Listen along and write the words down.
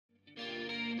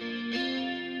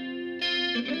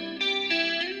Hello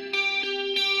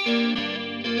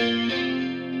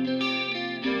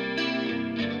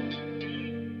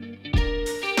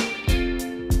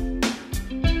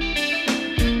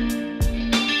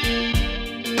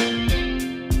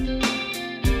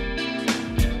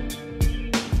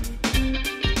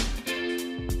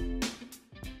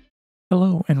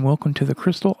and welcome to the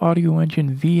Kristal Audio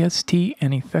Engine VST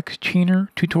and Effects Chainer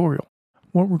tutorial.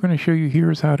 What we're going to show you here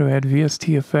is how to add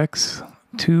VST effects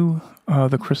to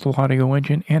the Kristal Audio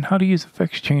Engine and how to use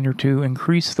Effects Chainer to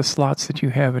increase the slots that you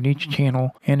have in each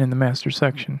channel and in the master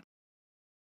section.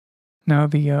 Now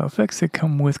the effects that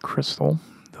come with Kristal,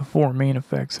 the 4 main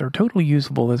effects, are totally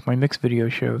usable as my mix video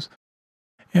shows.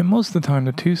 And most of the time,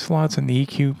 the 2 slots in the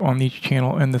EQ on each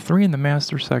channel and the 3 in the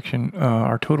master section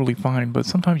are totally fine, but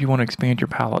sometimes you want to expand your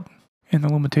palette. And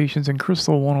the limitations in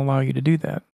Kristal won't allow you to do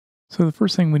that. So the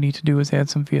first thing we need to do is add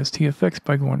some VST effects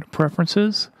by going to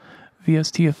Preferences,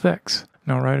 VST Effects.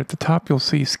 Now right at the top you'll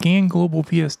see Scan Global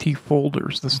VST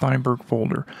Folders, the Steinberg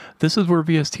folder. This is where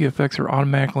VST effects are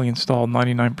automatically installed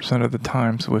 99% of the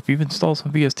time, so if you've installed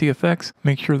some VST effects,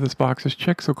 make sure this box is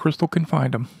checked so Kristal can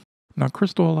find them. Now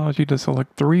Kristal allows you to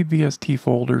select 3 VST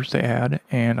folders to add,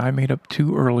 and I made up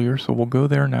 2 earlier, so we'll go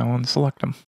there now and select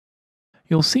them.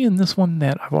 You'll see in this one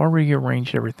that I've already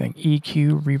arranged everything.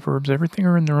 EQ, reverbs, everything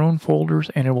are in their own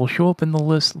folders, and it will show up in the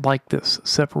list like this,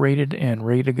 separated and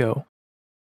ready to go.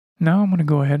 Now I'm going to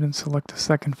go ahead and select a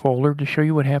second folder to show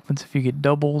you what happens if you get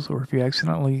doubles or if you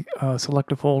accidentally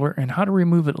select a folder and how to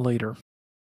remove it later.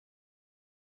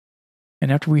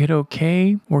 And after we hit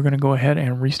OK, we're going to go ahead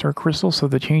and restart Kristal so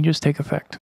the changes take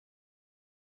effect.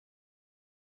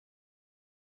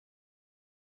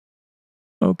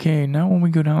 Okay, now when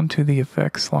we go down to the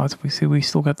effects slots, we see we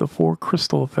still got the 4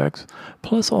 Kristal effects,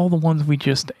 plus all the ones we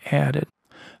just added.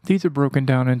 These are broken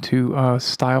down into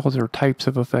styles or types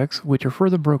of effects, which are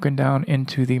further broken down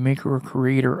into the maker or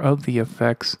creator of the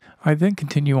effects. I then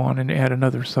continue on and add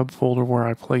another subfolder where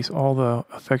I place all the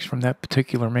effects from that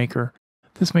particular maker.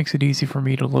 This makes it easy for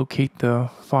me to locate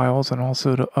the files and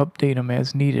also to update them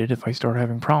as needed if I start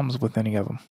having problems with any of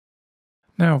them.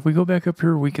 Now if we go back up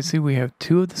here, we can see we have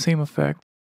 2 of the same effect,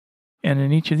 and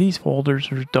in each of these folders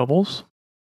there's doubles.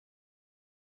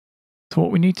 So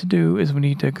what we need to do is we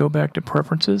need to go back to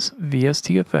Preferences,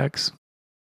 VST Effects,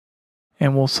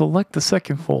 and we'll select the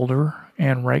second folder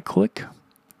and right click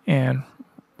and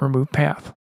remove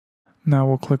path. Now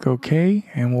we'll click OK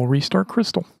and we'll restart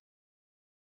Kristal.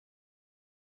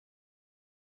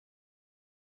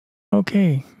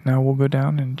 Okay, now we'll go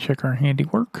down and check our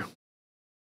handiwork.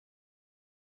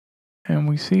 And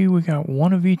we see we got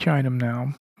 1 of each item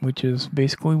now, which is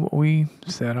basically what we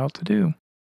set out to do.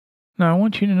 Now I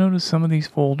want you to notice some of these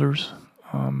folders,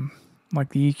 like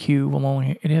the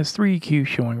EQ, it has 3 EQs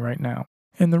showing right now.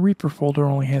 And the Reaper folder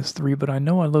only has 3, but I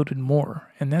know I loaded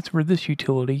more, and that's where this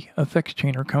utility, Effects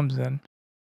Chainer, comes in.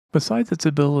 Besides its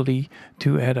ability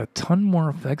to add a ton more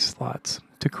effects slots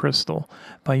to Kristal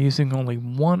by using only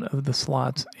 1 of the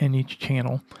slots in each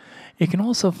channel, it can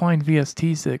also find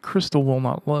VSTs that Kristal will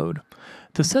not load.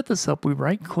 To set this up, we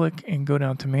right click and go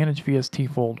down to Manage VST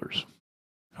Folders.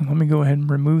 And let me go ahead and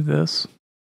remove this.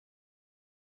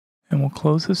 And we'll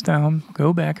close this down,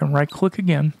 go back and right click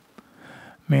again,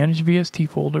 Manage VST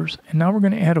Folders, and now we're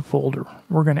going to add a folder.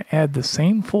 We're going to add the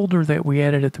same folder that we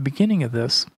added at the beginning of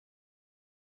this.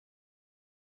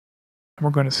 And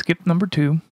we're going to skip number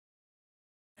 2.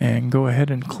 And go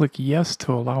ahead and click Yes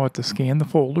to allow it to scan the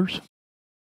folders.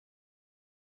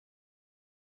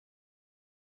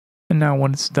 And now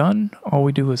when it's done, all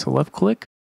we do is left click,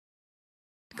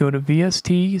 go to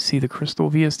VST, see the Kristal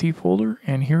VST folder,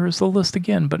 and here is the list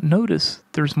again. But notice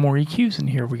there's more EQs in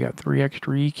here. We got 3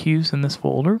 extra EQs in this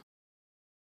folder.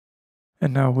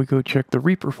 And now we go check the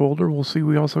Reaper folder, we'll see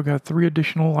we also got 3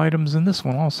 additional items in this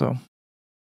one also.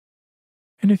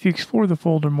 And if you explore the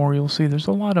folder more, you'll see there's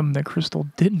a lot of them that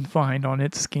Kristal didn't find on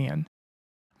its scan.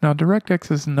 Now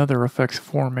DirectX is another effects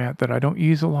format that I don't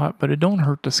use a lot, but it don't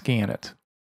hurt to scan it.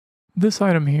 This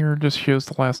item here just shows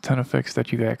the last 10 effects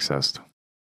that you've accessed.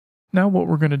 Now what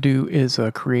we're going to do is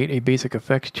create a basic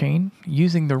effects chain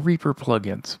using the Reaper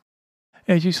plugins.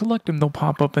 As you select them, they'll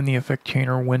pop up in the Effect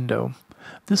Chainer window.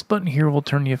 This button here will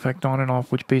turn the effect on and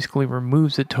off, which basically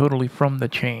removes it totally from the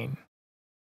chain.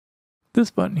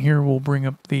 This button here will bring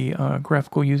up the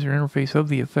graphical user interface of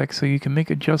the effect so you can make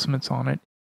adjustments on it.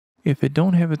 If it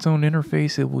don't have its own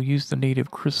interface, it will use the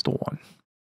native Kristal one.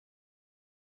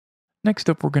 Next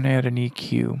up, we're going to add an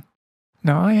EQ.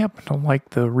 Now I happen to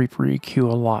like the Reaper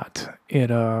EQ a lot.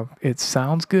 It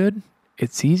sounds good,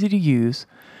 it's easy to use,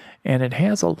 and it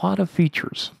has a lot of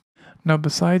features. Now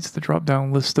besides the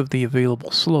drop-down list of the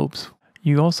available slopes,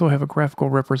 You also have a graphical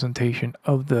representation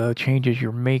of the changes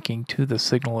you're making to the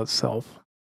signal itself.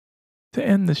 To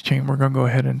end this chain, we're going to go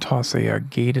ahead and toss a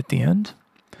gate at the end.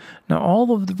 Now,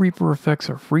 all of the Reaper effects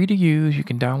are free to use. You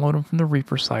can download them from the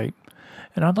Reaper site.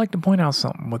 And I'd like to point out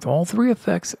something. With all three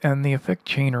effects and the effect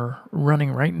chainer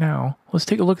running right now, let's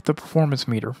take a look at the performance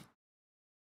meter.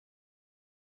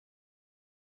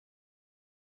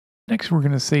 Next, we're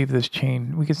going to save this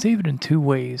chain. We can save it in two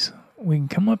ways. We can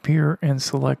come up here and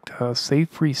select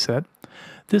Save Preset.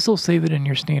 This will save it in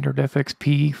your standard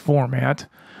FXP format,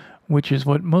 which is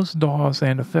what most DAWs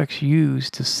and effects use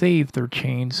to save their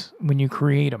chains when you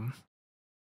create them.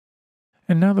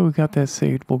 And now that we've got that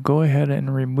saved, we'll go ahead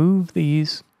and remove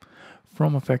these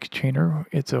from Effects Chainer.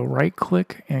 It's a right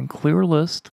click and clear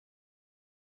list.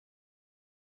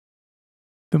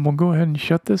 Then we'll go ahead and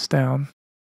shut this down,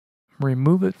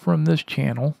 remove it from this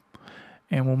channel,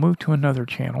 and we'll move to another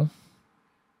channel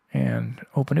and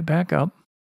open it back up.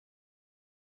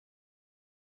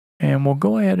 And we'll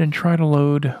go ahead and try to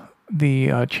load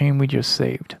the chain we just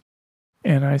saved.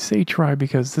 And I say try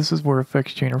because this is where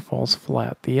Effects Chainer falls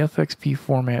flat. The FXP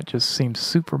format just seems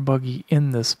super buggy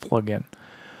in this plugin.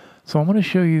 So I'm going to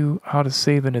show you how to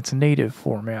save in its native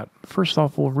format. First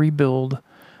off, we'll rebuild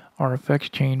our effects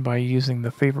chain by using the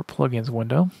Favorite Plugins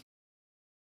window.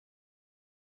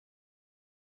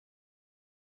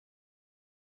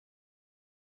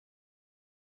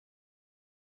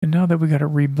 And now that we got it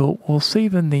rebuilt, we'll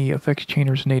save in the Effects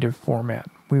Chainer's native format.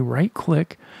 We right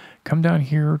click, come down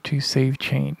here to Save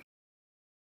Chain.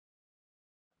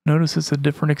 Notice it's a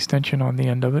different extension on the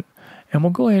end of it. And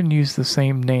we'll go ahead and use the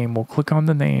same name. We'll click on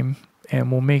the name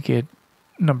and we'll make it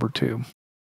number 2.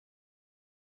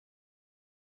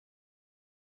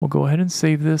 We'll go ahead and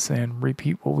save this and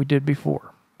repeat what we did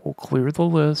before. We'll clear the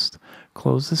list,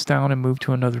 close this down, and move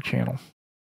to another channel.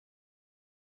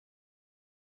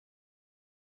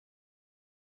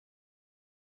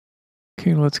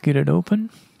 Okay, let's get it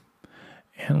open.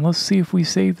 And let's see if we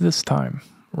save this time.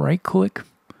 Right click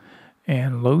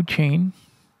and load chain.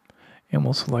 And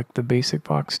we'll select the basic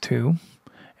box 2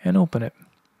 and open it.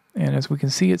 And as we can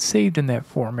see, it's saved in that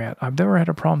format. I've never had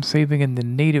a problem saving in the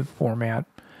native format,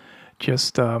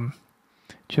 just in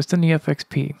the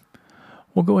FXP.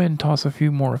 We'll go ahead and toss a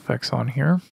few more effects on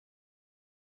here.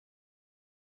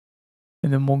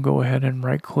 And then we'll go ahead and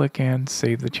right click and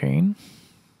save the chain.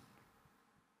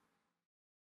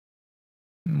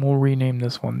 And we'll rename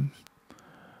this one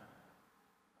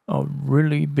a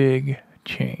really big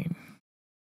chain.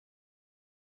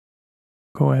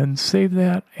 Go ahead and save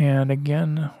that, and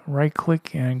again, right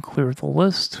click and clear the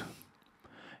list,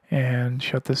 and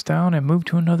shut this down and move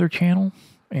to another channel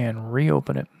and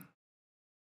reopen it.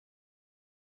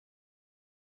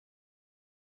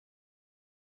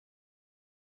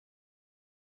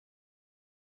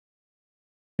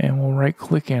 And we'll right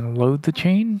click and load the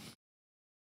chain,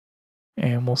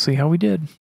 and we'll see how we did.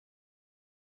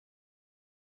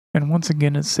 And once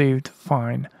again, it's saved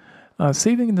fine.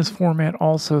 Saving in this format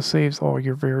also saves all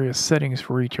your various settings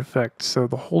for each effect, so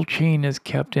the whole chain is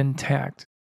kept intact.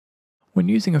 When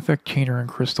using Effect Chainer in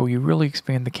Kristal, you really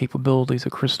expand the capabilities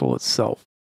of Kristal itself.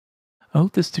 I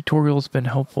hope this tutorial has been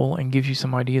helpful and gives you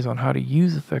some ideas on how to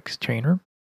use Effects Chainer.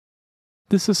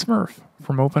 This is Smurf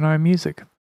from OpenEye Music.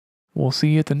 We'll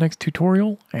see you at the next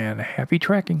tutorial, and happy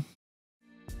tracking!